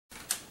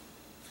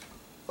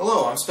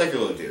Hello, I'm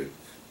Speculative Dude.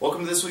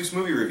 Welcome to this week's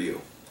movie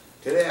review.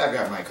 Today I've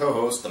got my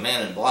co-host, the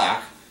Man in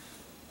Black.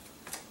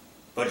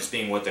 Budgets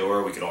being what they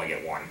were, we could only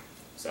get one.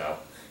 So,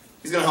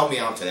 he's going to help me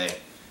out today.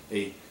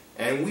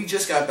 And we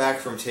just got back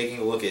from taking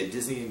a look at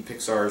Disney and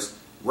Pixar's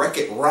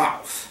Wreck-It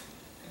Ralph.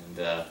 And,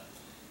 I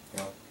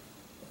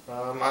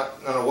don't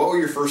know, what were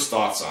your first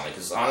thoughts on it?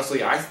 Because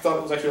honestly, I thought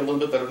it was actually a little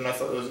bit better than I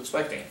thought I was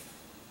expecting.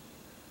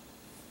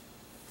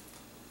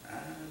 I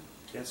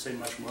can't say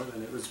much more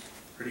than it was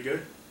pretty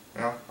good.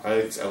 Yeah,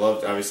 I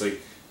loved, obviously,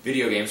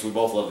 video games. We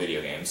both love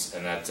video games,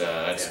 and that's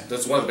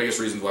one of the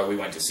biggest reasons why we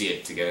went to see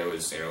it together.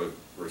 Was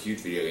we're huge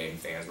video game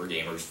fans. We're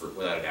gamers,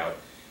 without a doubt.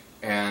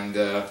 And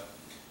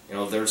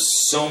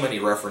there's so many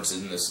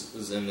references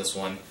in this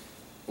one.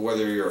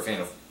 Whether you're a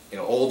fan of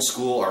old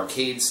school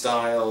arcade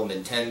style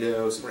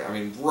Nintendo, I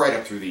mean, right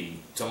up through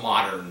to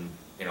modern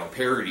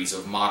parodies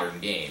of modern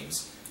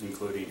games,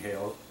 including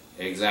Halo.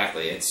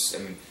 Exactly. It's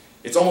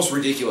almost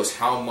ridiculous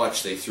how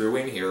much they threw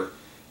in here.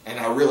 And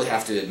I really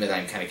have to admit,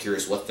 I'm kind of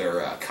curious what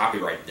their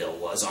copyright bill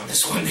was on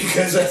this one,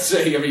 because that's,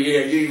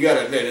 you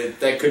gotta admit it,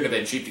 that couldn't have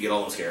been cheap to get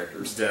all those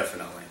characters.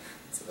 Definitely.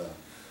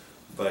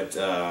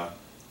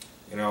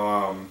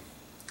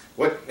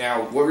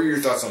 What were your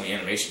thoughts on the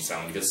animation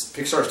style? Because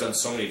Pixar's done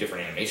so many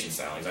different animation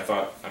stylings. I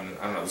thought, I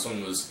don't know, this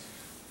one was,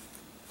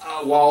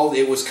 while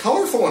it was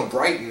colorful and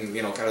bright and,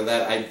 kind of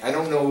that, I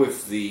don't know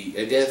if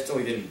it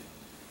definitely didn't,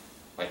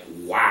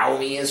 wow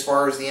me as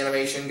far as the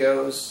animation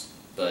goes,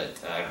 but,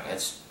 I don't know,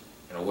 that's...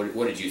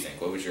 What did you think?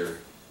 What was your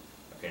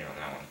opinion on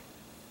that one?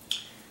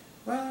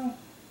 Well,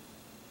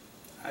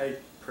 I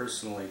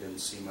personally didn't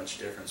see much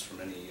difference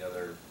from any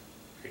other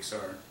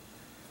Pixar,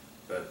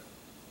 but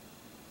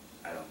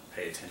I don't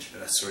pay attention to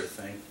that sort of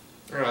thing.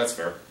 Oh, that's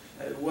fair.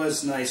 It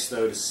was nice,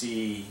 though, to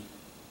see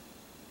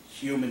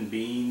human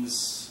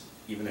beings,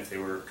 even if they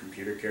were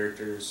computer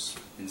characters,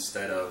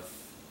 instead of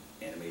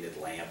animated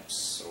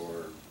lamps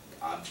or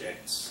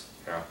objects.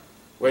 Yeah.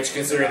 Which,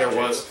 considering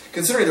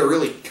there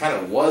really kind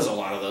of was a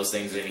lot of those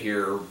things in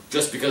here,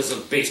 just because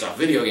of based off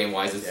video game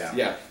wise,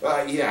 yeah,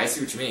 I see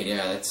what you mean.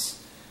 Yeah, that's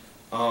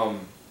I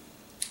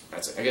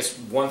guess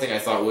one thing I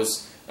thought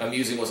was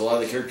amusing was a lot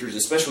of the characters,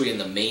 especially in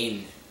the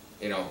main,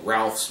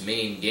 Ralph's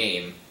main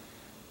game.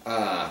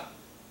 I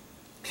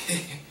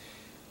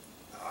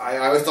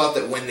always thought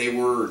that when they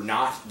were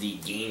not the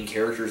game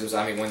characters,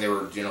 when they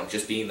were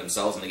just being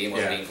themselves and the game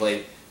wasn't being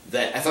played.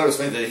 That I thought it was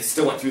funny that they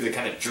still went through the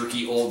kind of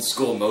jerky old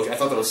school motion. I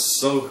thought that was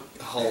so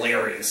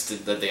hilarious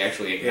that they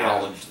actually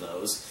acknowledged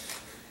those.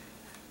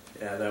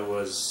 Yeah, that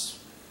was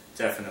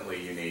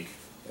definitely unique.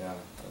 Yeah,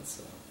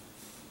 that's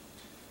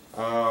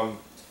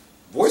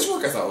voice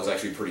work I thought was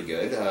actually pretty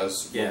good. It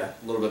was a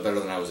little bit better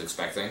than I was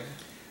expecting.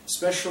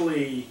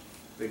 Especially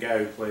the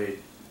guy who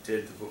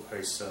did the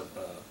voice of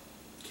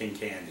King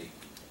Candy.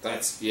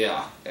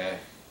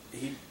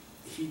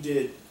 He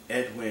did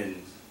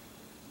Edwin.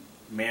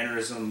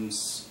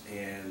 Mannerisms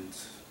and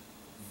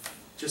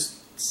just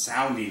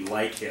sounding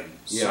like him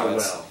so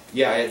well.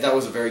 Yeah, that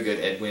was a very good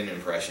Edwin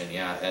impression.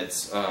 Yeah,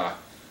 it's I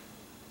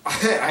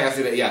have to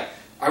admit, yeah,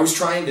 I was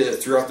trying to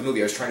throughout the movie.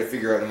 I was trying to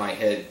figure out in my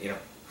head,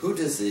 who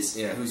does this,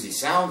 who's he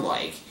sound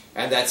like?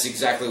 And that's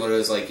exactly what it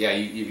was like. Yeah,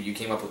 you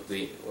came up with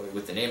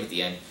the name at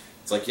the end.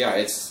 It's like, yeah,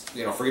 it's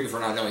forgive me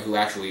for not knowing who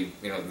actually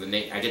the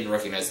name. I didn't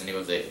recognize the name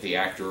of the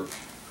actor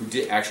who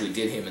actually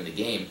did him in the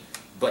game.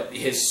 But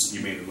his...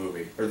 You mean the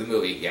movie. Or the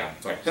movie, yeah.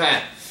 Sorry.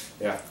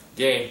 Yeah.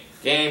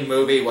 Game,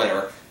 movie,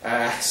 whatever.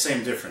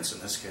 Same difference in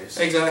this case.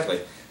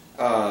 Exactly.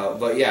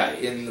 But yeah,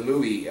 in the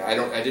movie, I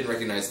didn't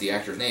recognize the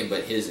actor's name,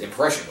 but his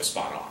impression was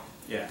spot on.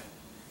 Yeah.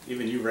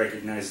 Even you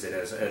recognized it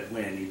as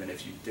Edwin, even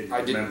if you didn't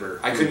remember.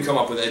 I couldn't come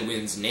up with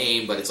Edwin's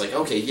name, but it's like,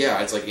 okay,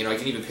 yeah, it's like, I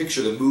can even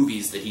picture the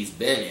movies that he's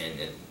been in,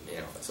 and,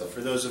 so. For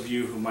those of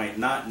you who might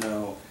not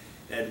know,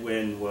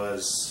 Edwin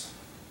was...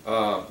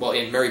 well,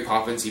 in Mary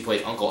Poppins, he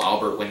played Uncle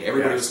Albert when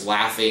everybody was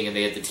laughing and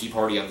they had the tea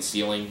party on the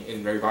ceiling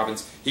in Mary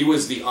Poppins. He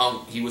was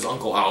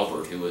Uncle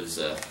Albert, who was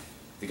the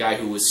guy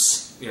who was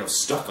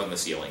stuck on the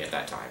ceiling at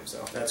that time.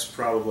 So that's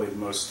probably the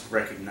most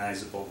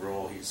recognizable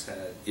role he's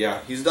had.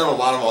 Yeah, he's done a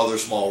lot of other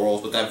small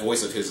roles, but that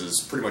voice of his is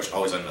pretty much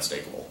always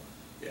unmistakable.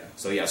 Yeah.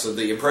 So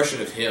the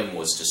impression of him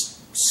was just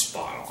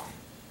spot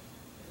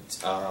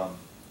on.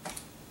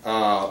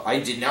 I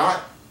did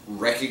not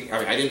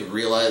recognize. I didn't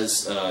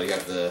realize you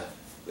got the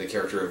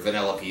character of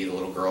Vanellope, the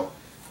little girl.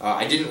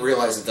 I didn't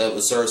realize that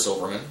was Sarah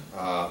Silverman.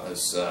 I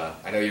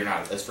know you're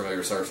not as familiar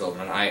with Sarah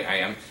Silverman. I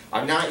am.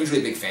 I'm not usually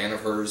a big fan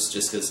of hers,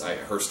 just because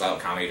her style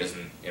of comedy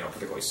doesn't,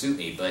 particularly suit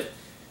me. But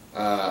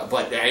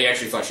I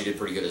actually thought she did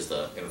pretty good as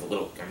the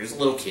little. Just a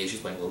little kid. She's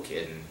playing a little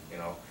kid, and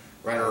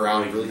running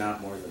around. Really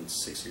not more than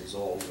 6 years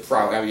old.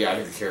 Probably. Yeah, I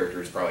think the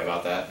character is probably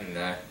about that. And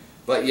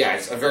but yeah,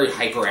 it's a very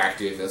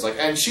hyperactive. It's like,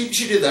 and she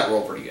did that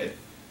role pretty good.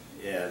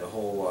 Yeah, the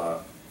whole.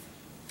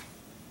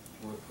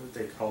 What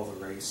did they call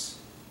the race?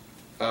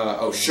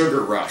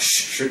 Sugar Rush.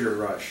 Sugar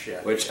Rush,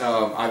 yeah. Which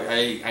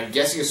I'm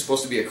guessing is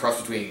supposed to be a cross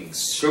between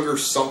Sugar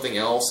something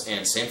else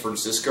and San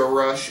Francisco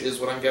Rush is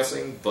what I'm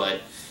guessing.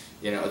 But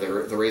You know,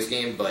 the race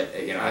game, but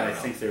you know, I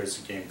think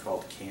there's a game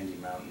called Candy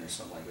Mountain or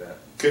something like that.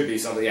 Could be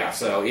something, yeah.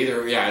 So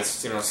either, yeah,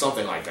 it's, you know,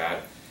 something like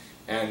that,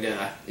 and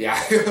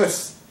yeah, it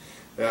was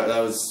that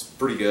was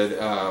pretty good.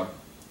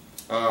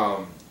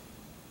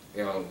 You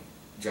know,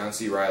 John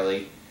C.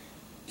 Reilly,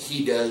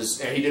 he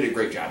did a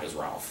great job as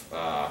Ralph.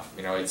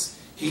 You know,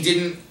 he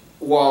didn't.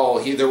 While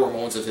there were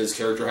moments of his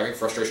character having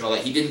frustration, and all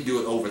that, he didn't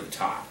do it over the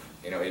top.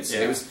 You know, it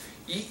was,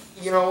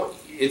 you know,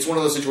 it's one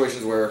of those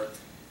situations where.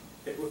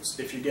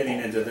 If you're getting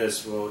into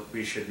this, well,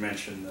 we should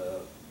mention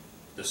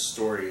the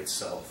story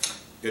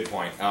itself. Good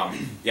point.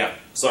 Yeah,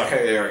 sorry,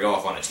 there I go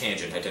off on a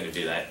tangent. I tend to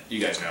do that. You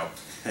guys know.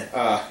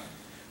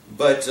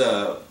 But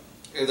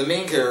the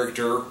main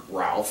character,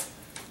 Ralph,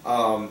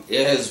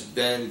 it has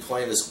been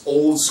playing this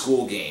old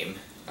school game.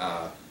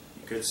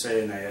 You could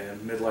say in a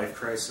midlife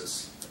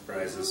crisis.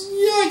 Rises.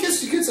 Yeah, I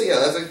guess you could say, yeah,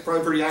 that's like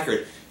probably pretty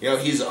accurate. You know,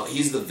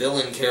 he's the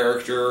villain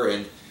character,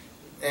 and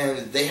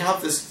they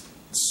have this,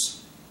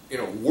 you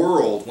know,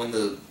 world when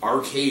the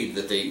arcade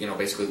that they, you know,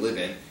 basically live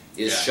in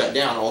is shut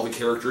down. All the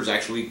characters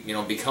actually, you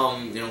know,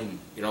 become,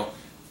 you know,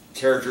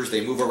 characters.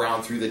 They move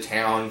around through the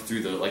town,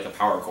 through the, like, the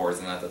power cords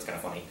and that. That's kind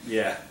of funny.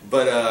 Yeah.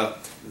 But, the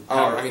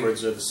power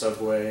cords are the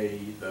subway,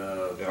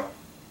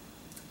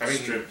 I mean,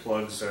 strip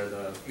plugs are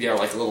the... Yeah,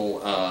 like a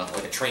little,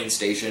 like a train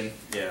station.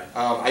 Yeah.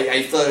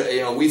 I thought,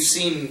 you know, we've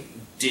seen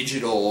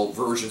digital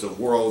versions of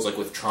worlds, like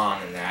with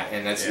Tron and that,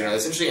 and that's, you know,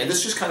 that's interesting. And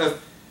this just kind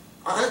of,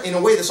 in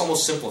a way, this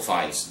almost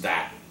simplifies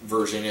that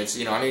version. It's,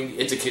 you know, I mean,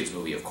 it's a kid's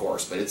movie, of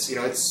course, but it's, you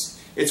know, it's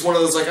one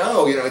of those, like,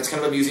 oh, you know, it's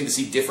kind of amusing to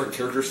see different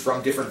characters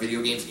from different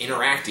video games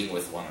interacting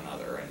with one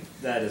another. And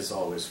that is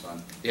always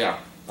fun. Yeah.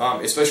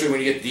 Especially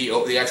when you get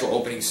the actual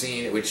opening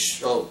scene,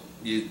 which a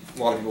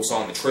lot of people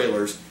saw in the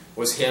trailers,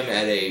 was him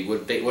at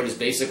what is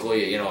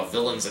basically, you know, a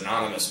Villains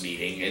Anonymous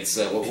meeting. It's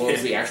what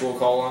was the actual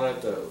call on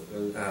it? It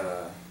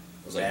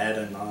was like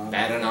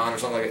Bad-Anon or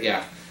something like that.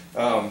 Yeah,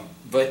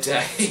 but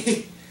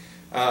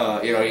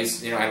you know,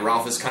 he's, you know, and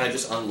Ralph is kind of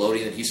just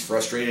unloading that he's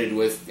frustrated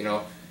with, you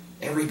know,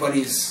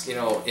 everybody's, you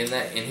know,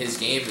 in his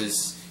game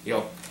is, you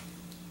know,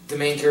 the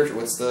main character.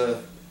 What's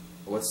the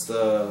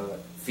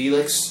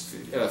Felix?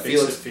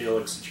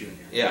 Felix Jr.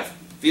 Yeah.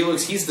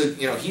 Felix, he's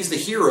the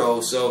hero,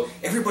 so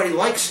everybody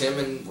likes him,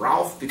 and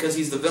Ralph, because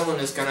he's the villain,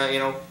 is kind of, you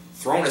know,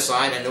 thrown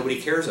aside and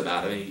nobody cares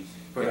about him.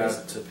 Put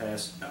out to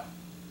pass, no.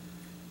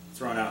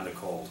 Thrown out in the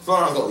cold.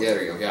 Thrown out in the cold, yeah,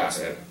 there you go, yeah.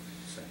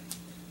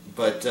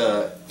 But,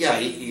 yeah,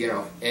 you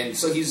know, and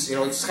so he's, you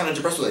know, he's kind of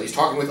depressed with it. He's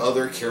talking with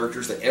other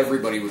characters that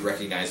everybody would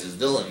recognize as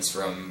villains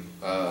from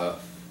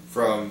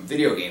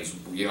video games.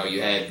 You know,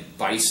 you had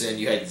Bison,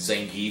 you had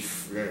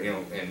Zangief, you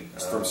know, and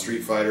from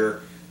Street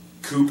Fighter.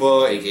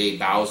 Koopa, aka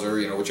Bowser,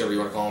 you know, whichever you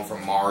want to call him,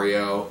 from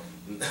Mario.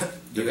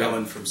 The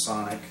villain from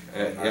Sonic.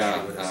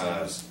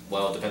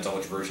 Well, it depends on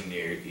which version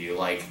you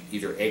like,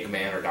 either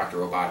Eggman or Dr.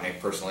 Robotnik.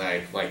 Personally,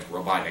 I like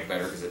Robotnik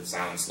better because it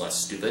sounds less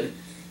stupid.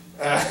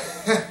 Well,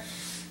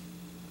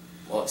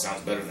 it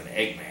sounds better than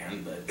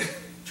Eggman, but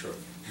true.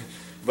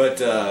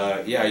 But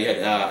yeah, you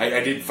had.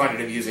 I did find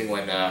it amusing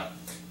when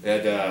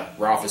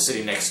Ralph is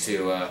sitting next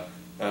to.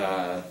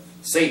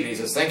 Satan, he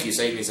says, "Thank you,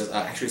 Satan." He says,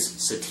 "Actually,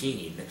 it's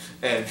Satine,"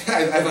 and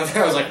I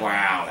was like,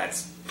 "Wow,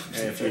 that's."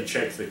 And if you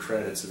check the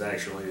credits, it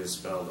actually is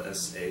spelled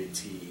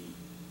S-A-T-I-A-N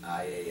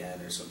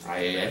or something.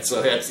 I-A-N.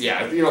 So that's,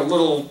 yeah, you know,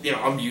 little, you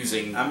know,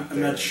 amusing.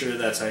 I'm not sure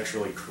that's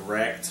actually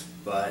correct,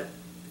 but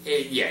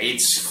yeah,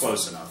 it's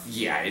close enough.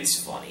 Yeah, it's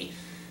funny.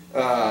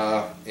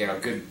 You know,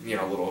 good, you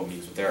know, little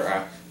amusement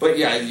there. But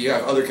yeah, you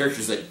have other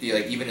characters that,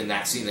 like, even in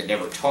that scene that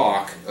never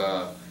talk.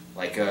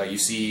 Like, you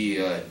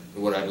see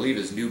what I believe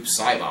is Noob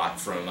Saibot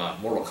from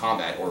Mortal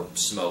Kombat, or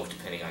Smoke,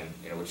 depending on,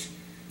 you know, which,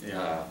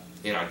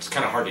 you know, it's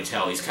kind of hard to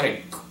tell. He's kind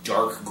of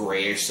dark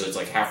grayish, so it's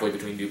like halfway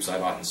between Noob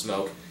Saibot and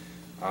Smoke.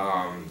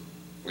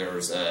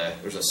 There's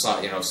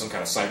you know, some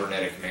kind of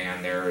cybernetic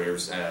man there.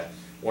 There's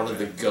one of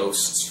the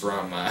ghosts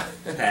from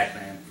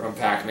Pac-Man. From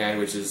Pac-Man,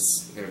 which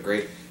is, you know,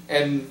 great.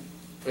 And,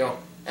 you know,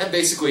 and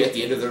basically at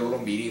the end of their little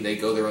meeting, they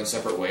go their own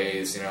separate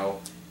ways, you know.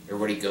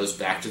 Everybody goes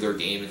back to their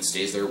game and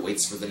stays there,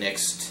 waits for the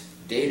next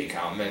day to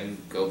come, and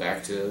go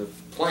back to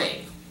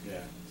playing. Yeah.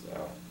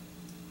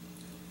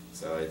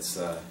 So it's...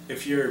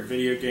 if you're a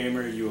video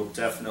gamer, you will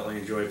definitely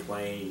enjoy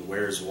playing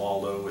Where's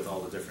Waldo with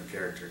all the different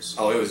characters.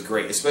 Oh, it was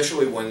great,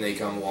 especially when they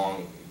come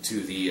along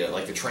to the,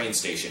 like, the train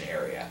station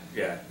area.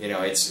 Yeah. You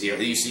know, it's, you know,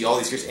 you see all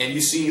these characters, and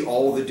you see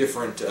all the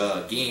different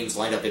games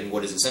lined up in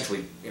what is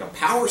essentially, you know,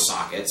 power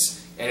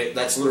sockets, and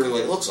that's literally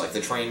what it looks like. The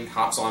train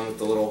hops on with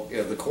the little, you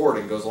know, the cord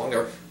and goes along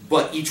there.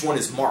 But each one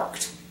is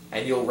marked,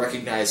 and you'll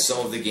recognize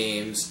some of the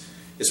games,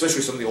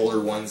 especially some of the older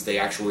ones. They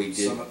actually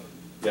did.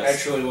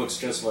 Actually looks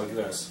just like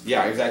this.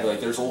 Yeah, exactly.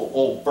 Like there's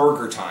old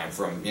Burger Time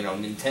from, you know,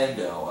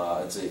 Nintendo.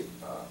 I'd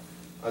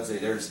say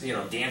there's, you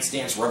know, Dance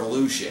Dance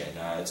Revolution.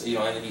 You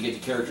know, and then you get the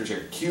characters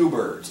here,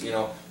 Q*bert. You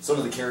know, some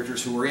of the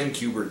characters who were in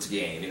Q*bert's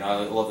game. You know,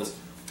 I love this.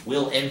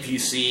 Will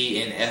NPC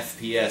in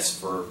FPS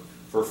for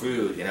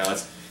food? You know,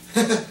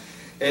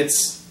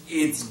 it's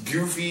it's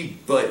goofy,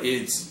 but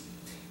it's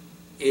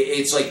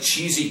like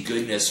cheesy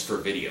goodness for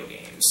video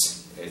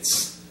games.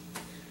 It's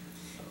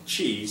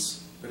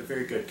cheese, but a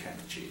very good kind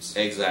of cheese.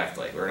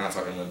 Exactly. We're not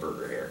talking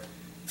Limburger here.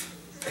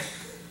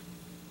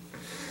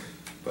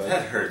 But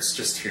that hurts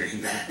just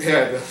hearing that.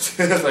 Yeah,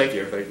 thank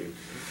you.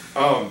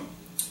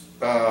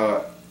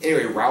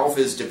 Anyway, Ralph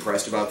is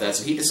depressed about that,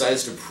 so he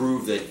decides to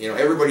prove that,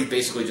 everybody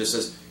basically just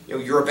says,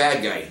 you're a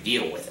bad guy,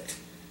 deal with it.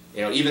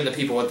 Even the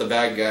people with the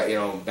bad guy,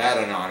 bad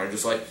on are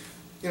just like,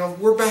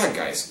 we're bad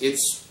guys.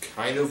 It's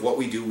kind of what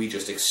we do, we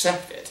just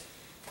accept it.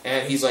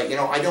 And he's like,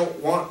 I don't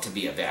want to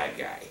be a bad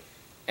guy.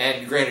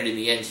 And granted, in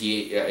the end,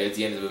 at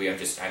the end of the movie, I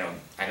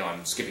know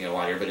I'm skipping a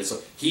lot here, but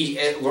he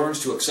learns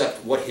to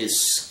accept what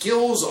his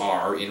skills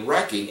are in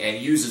wrecking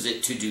and uses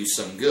it to do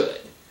some good.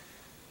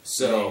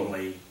 So,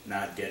 namely,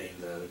 not getting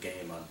the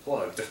game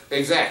unplugged.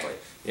 Exactly.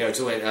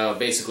 To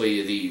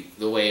basically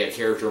the way a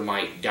character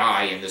might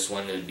die in this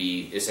one would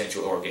be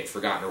essentially, or get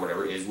forgotten or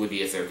whatever, would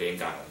be if their game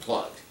got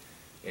unplugged.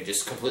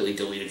 Just completely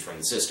deleted from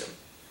the system.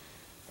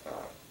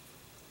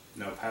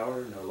 No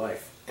power, no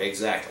life.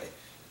 Exactly.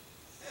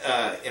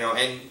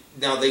 And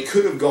now they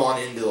could have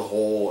gone into the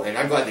whole, and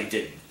I'm glad they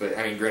didn't, but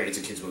I mean, granted, it's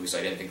a kids' movie, so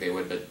I didn't think they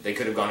would, but they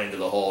could have gone into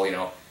the whole,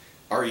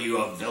 are you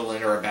a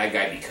villain or a bad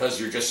guy because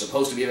you're just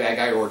supposed to be a bad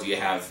guy, or do you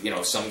have,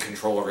 some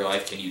control over your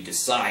life? Can you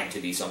decide to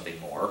be something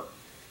more?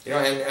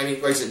 And I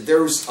mean, like I said,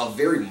 there's a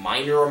very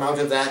minor amount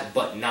of that,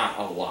 but not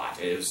a lot.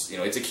 It was,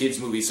 it's a kids'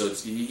 movie, so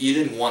you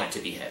didn't want it to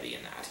be heavy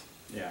in that.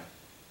 Yeah.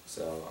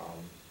 So,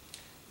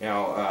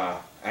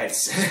 now,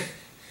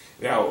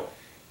 now,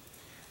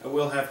 I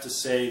will have to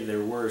say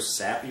there were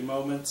sappy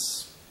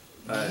moments.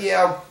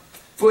 Yeah,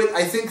 but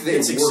I think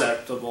it's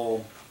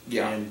acceptable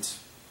and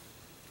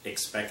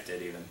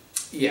expected even.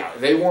 Yeah,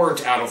 they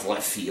weren't out of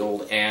left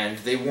field, and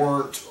they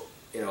weren't,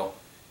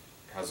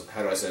 how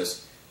do I say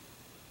this?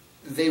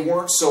 They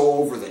weren't so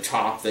over the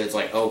top that it's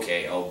like,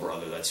 okay, oh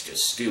brother, that's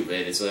just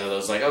stupid. It's one of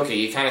those like, okay,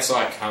 you kind of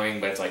saw it coming,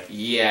 but it's like,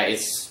 yeah,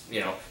 it's, it's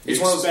you one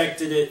of those,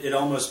 expected it. It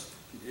almost,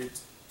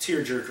 it's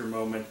tearjerker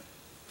moment.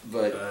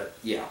 But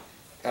yeah.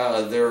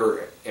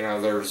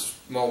 There's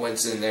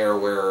moments in there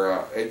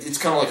where it's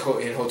kind of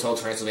like in Hotel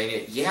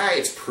Transylvania. Yeah,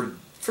 it's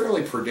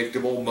fairly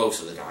predictable most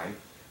of the time,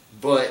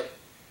 but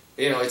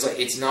it's like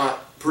it's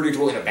not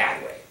predictable in a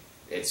bad way.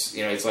 It's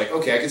it's like,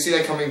 okay, I can see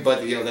that coming,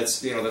 but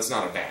that's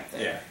not a bad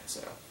thing. Yeah.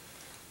 So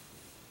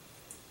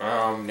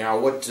now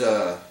what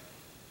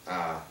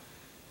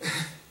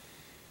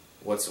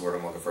what's the word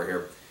I'm looking for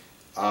here?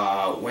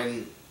 What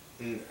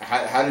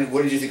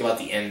did you think about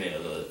the ending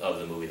of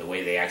the movie? The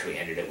way they actually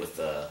ended it with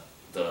the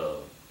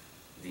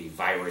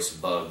virus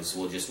bugs.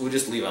 We'll just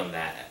leave on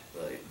that,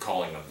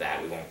 calling of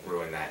that. We won't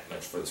ruin that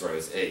much for the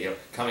story.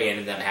 Coming in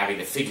and them having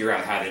to figure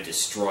out how to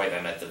destroy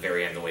them at the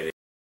very end, the way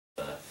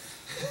they.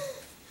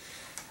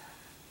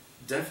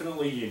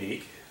 Definitely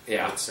unique.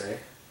 Yeah, I would say.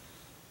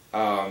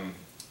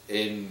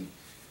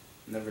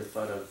 Never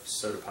thought of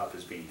soda pop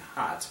as being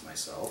hot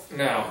myself.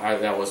 No,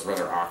 that was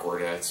rather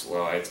awkward. It's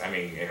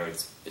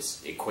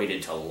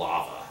equated to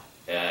lava.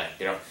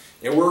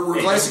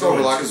 We're glad to go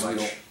over a lot because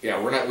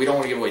we don't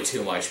want to give away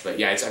too much, but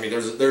yeah,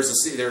 there's a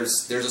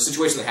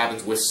situation that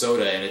happens with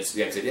soda, and it's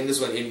in this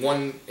one, in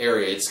one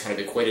area it's kind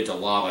of equated to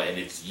lava, and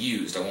it's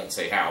used. I won't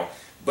say how,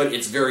 but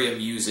it's very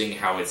amusing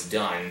how it's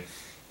done.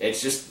 It's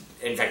just,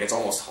 in fact, it's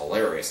almost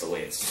hilarious the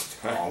way it's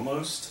done.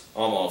 Almost.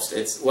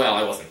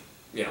 I wasn't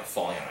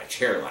falling on my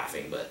chair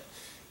laughing, but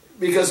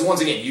because once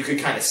again you could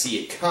kind of see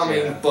it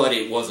coming, but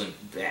it wasn't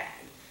bad.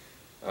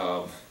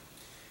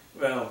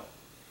 Well.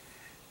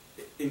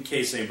 In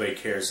case anybody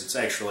cares, it's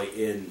actually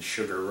in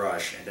Sugar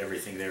Rush, and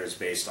everything there is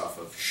based off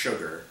of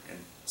sugar, and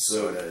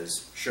soda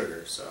is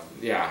sugar. So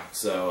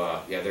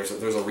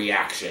there's a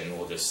reaction.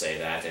 We'll just say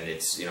that, and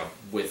it's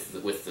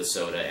with the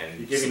soda and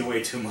you're giving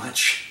away too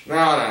much. No,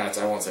 I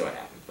won't say what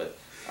happened,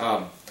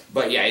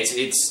 but yeah,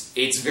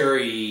 it's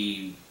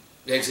very.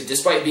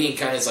 Despite being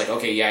kind of, it's like,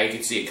 okay, yeah, you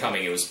could see it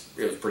coming. It was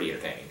pretty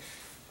entertaining.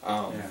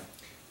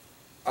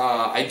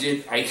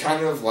 I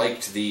kind of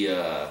liked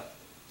the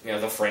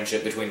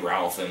friendship between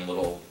Ralph and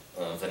little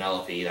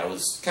Vanellope. That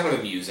was kind of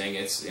amusing.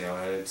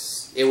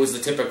 It was the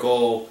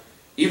typical,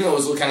 even though it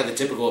was kind of the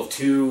typical of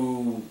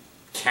two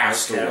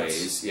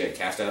castaways.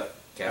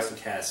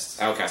 Outcasts.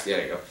 Outcasts. Yeah,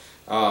 there you go.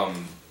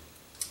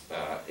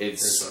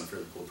 There's one for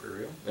the blooper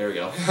reel. There we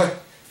go.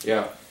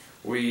 Yeah,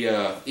 we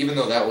even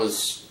though that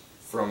was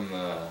from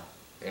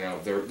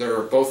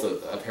they're both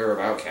a pair of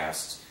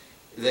outcasts.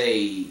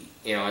 They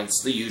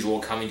it's the usual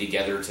coming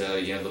together to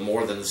the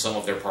more than the sum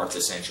of their parts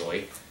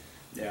essentially.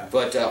 Yeah.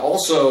 But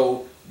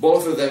also,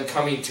 both of them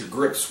coming to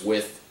grips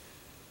with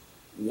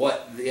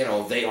what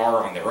they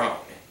are on their own.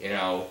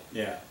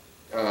 Yeah.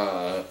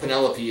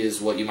 Penelope is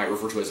what you might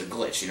refer to as a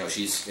glitch.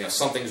 She's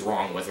something's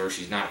wrong with her.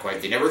 She's not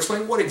quite. They never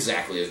explain what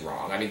exactly is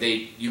wrong. I mean,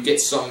 you get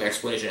some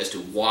explanation as to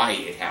why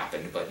it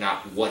happened, but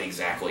not what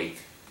exactly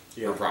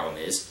her problem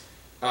is.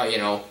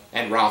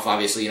 And Ralph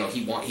obviously,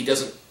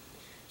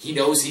 he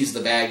knows he's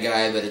the bad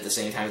guy, but at the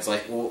same time, it's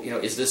like, well,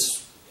 is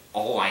this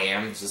all I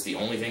am? Is this the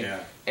only thing?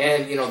 Yeah.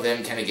 And,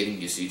 them kind of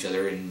getting used to each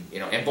other and,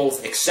 and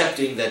both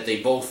accepting that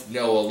they both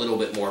know a little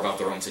bit more about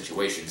their own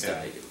situations than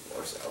they did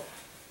before, so.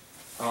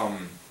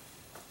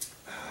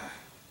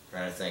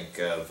 trying to think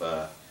of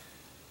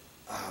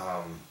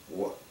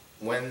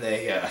when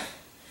they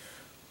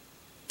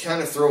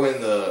kind of throw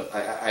in the.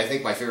 I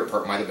think my favorite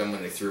part might have been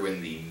when they threw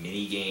in the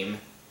mini game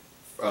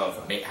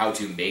of how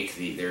to make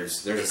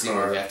there's a scene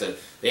where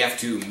they have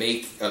to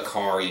make a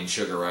car in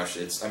Sugar Rush.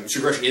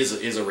 Sugar Rush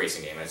is a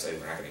racing game.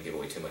 We're not going to give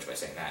away too much by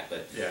saying that,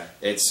 but yeah,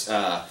 it's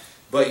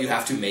but you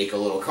have to make a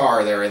little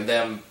car there, and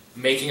them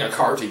making a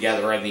car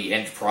together, and the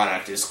end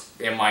product is,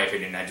 in my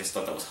opinion, I just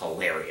thought that was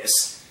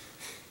hilarious.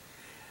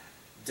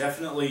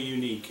 Definitely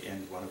unique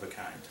and one of a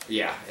kind.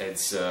 Yeah,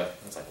 it's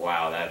like,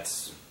 wow,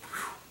 that's.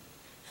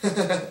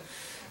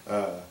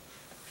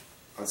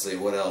 Let's see,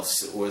 what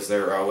else was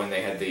there when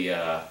they had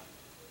the.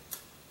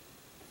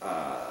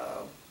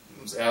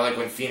 I like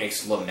when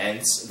Phoenix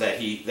laments that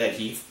he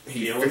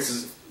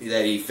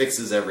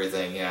fixes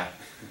everything. Yeah,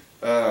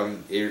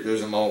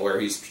 there's a moment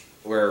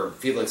where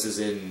Felix is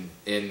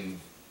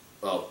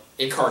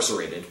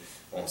incarcerated.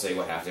 I won't say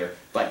what happened there,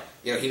 but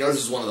he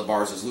notices one of the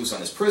bars is loose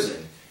on his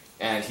prison,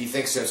 and he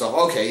thinks to himself,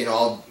 okay,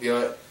 I'll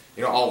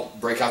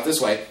break out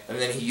this way, and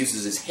then he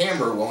uses his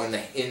hammer. Well,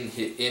 in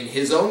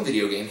his own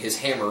video game, his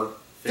hammer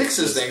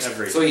fixes things.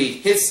 Everything. So he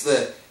hits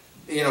the.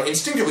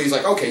 Instinctively he's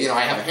like, okay,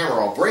 I have a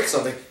hammer, I'll break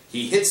something.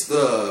 He hits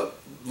the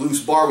loose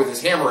bar with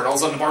his hammer, and all of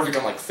a sudden the bars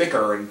become like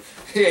thicker, and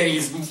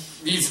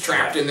he's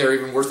trapped in there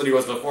even worse than he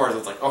was before. So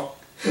it's like, oh,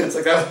 it's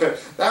like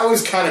that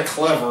was kind of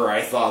clever.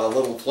 I thought a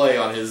little play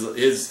on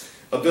his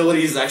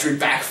abilities actually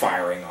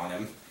backfiring on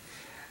him.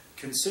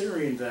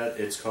 Considering that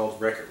it's called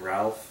Wreck-It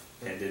Ralph,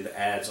 and in the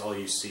ads all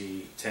you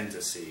tend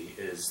to see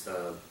is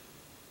the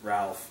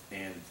Ralph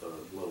and the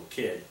little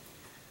kid,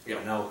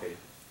 Penelope.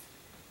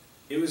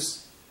 It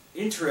was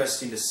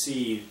interesting to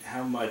see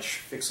how much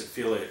Fix-It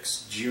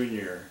Felix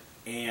Jr.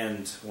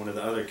 and one of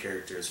the other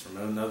characters from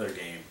another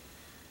game,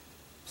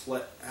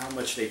 how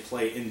much they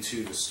play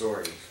into the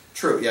story.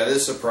 True, yeah, this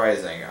is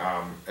surprising.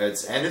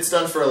 It's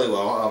done fairly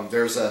well.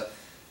 There's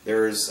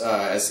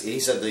as he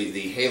said, the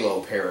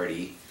Halo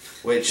parody,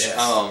 which yes.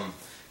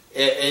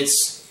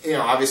 It's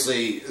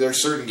obviously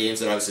there's certain games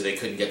that obviously they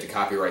couldn't get the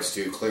copyrights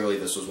to. Clearly,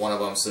 this was one of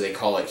them, so they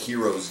call it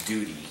Hero's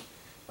Duty,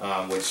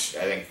 which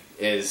I think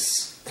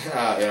is.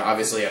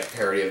 Obviously a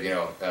parody of,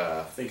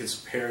 I think it's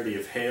a parody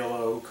of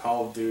Halo,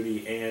 Call of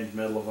Duty, and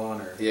Medal of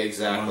Honor. Yeah,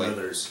 exactly. Among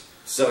others.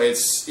 So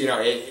it's,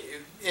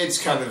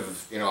 it's kind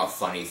of, a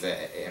funny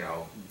thing,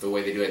 the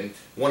way they do it. And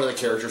one of the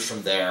characters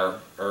from there,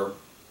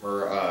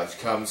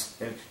 comes,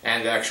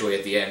 and actually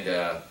at the end,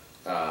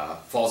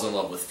 falls in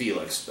love with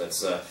Felix.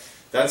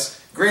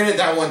 That's granted,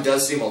 that one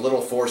does seem a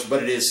little forced,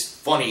 but it is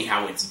funny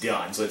how it's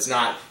done. So it's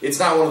not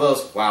one of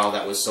those, wow,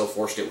 that was so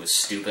forced it was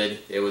stupid.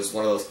 It was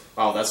one of those,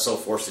 wow, that's so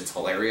forced it's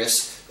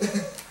hilarious.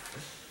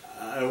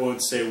 I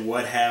won't say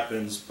what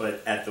happens,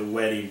 but at the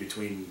wedding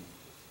between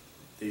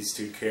these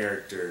two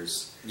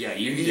characters, yeah,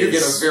 you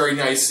get a very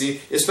nice scene,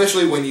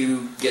 especially when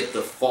you get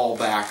the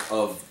fallback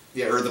of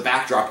or the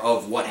backdrop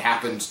of what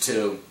happened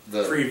to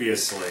the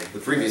previous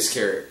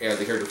character,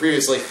 the character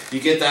previously. You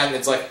get that, and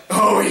it's like,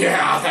 oh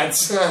yeah,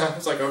 that's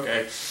it's like,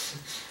 okay.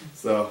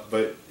 So,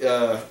 but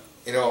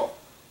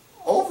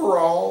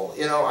overall,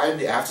 I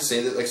have to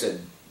say that, like I said,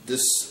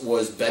 this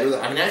was better than.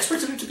 I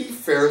expected it to be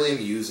fairly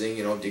amusing.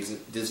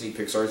 Disney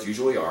Pixar's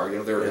usually are.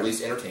 They're at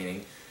least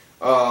entertaining.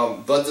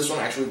 But this one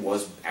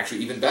was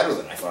even better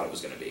than I thought it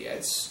was going to be.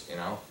 It's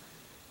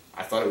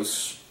I thought it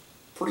was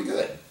pretty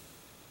good.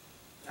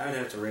 I would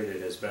have to rate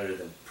it as better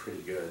than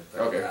pretty good.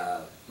 But,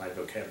 okay. My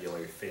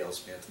vocabulary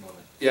fails me at the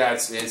moment. Yeah,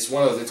 it's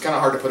one of those. It's kind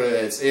of hard to put it.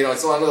 It's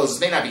it's one of those.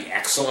 It may not be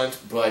excellent,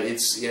 but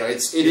it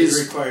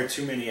is require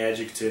too many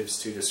adjectives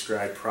to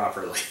describe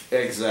properly.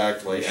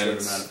 Exactly, in a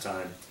short amount of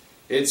time.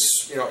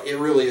 It's it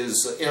really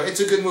is. It's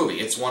a good movie.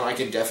 It's one I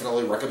can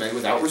definitely recommend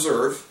without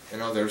reserve.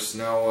 There's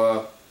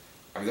no.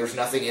 There's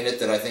nothing in it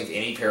that I think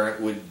any parent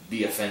would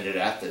be offended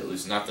at. At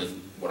least not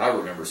what I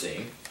remember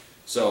seeing.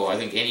 So I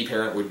think any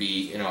parent would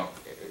be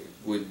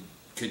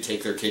could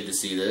take their kid to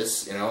see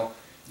this.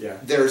 Yeah.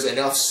 There's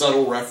enough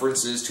subtle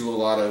references to a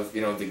lot of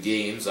the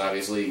games,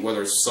 obviously,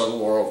 whether it's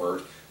subtle or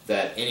overt,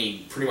 that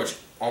pretty much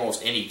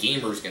almost any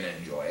gamer is going to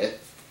enjoy it.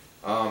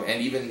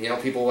 And even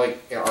people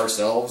like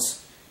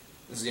ourselves,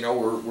 we're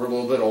a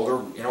little bit older.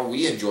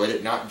 We enjoyed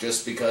it not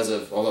just because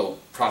of, although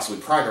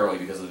possibly primarily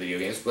because of the video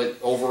games, but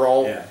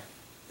overall,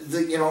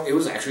 it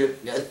was actually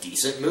a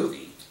decent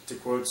movie. To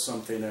quote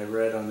something I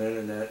read on the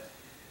internet,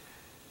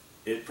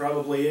 it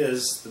probably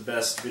is the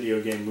best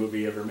video game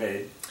movie ever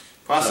made.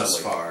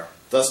 Possibly.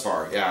 Thus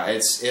far, yeah.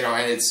 It's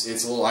and it's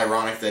a little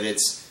ironic that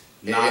it's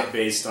not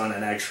based on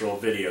an actual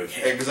video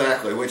game.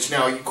 Exactly. Which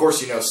now, of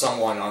course,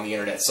 someone on the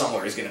internet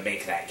somewhere is going to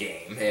make that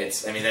game.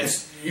 That's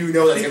that's going to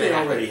happen. They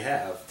already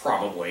have.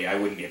 Probably. I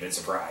wouldn't be a bit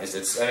surprised.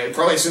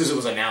 Probably as soon as it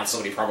was announced,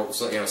 somebody probably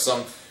some.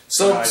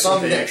 I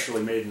think they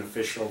actually made an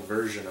official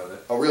version of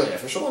it. Oh, really? An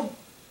official one?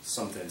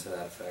 Something to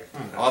that effect.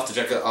 I'll have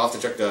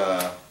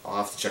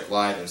to check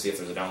live and see if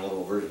there's a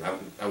downloadable version.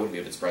 I wouldn't be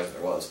a bit surprised if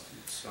there was.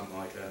 Something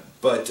like that.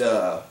 But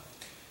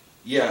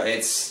yeah,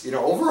 it's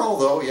overall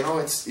though,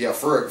 it's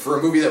for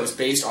a movie that was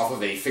based off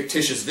of a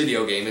fictitious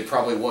video game, it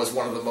probably was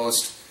one of the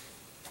most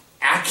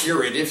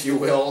accurate, if you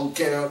will,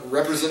 kind of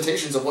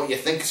representations of what you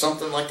think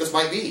something like this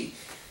might be.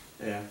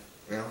 Yeah.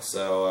 You know,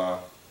 so,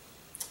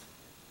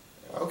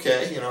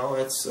 okay, you know,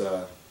 it's,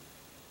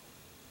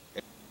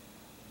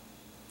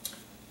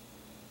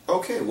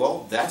 okay,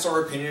 well, that's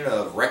our opinion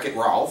of Wreck-It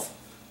Ralph.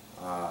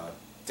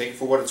 Take it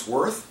for what it's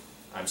worth.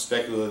 I'm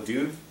Speculative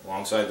Dude,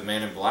 alongside the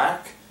Man in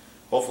Black.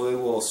 Hopefully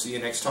we'll see you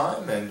next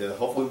time, and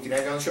hopefully we can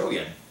hang on the show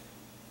again.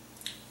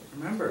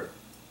 Remember,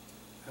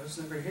 I was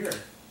never here.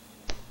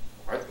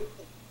 All right.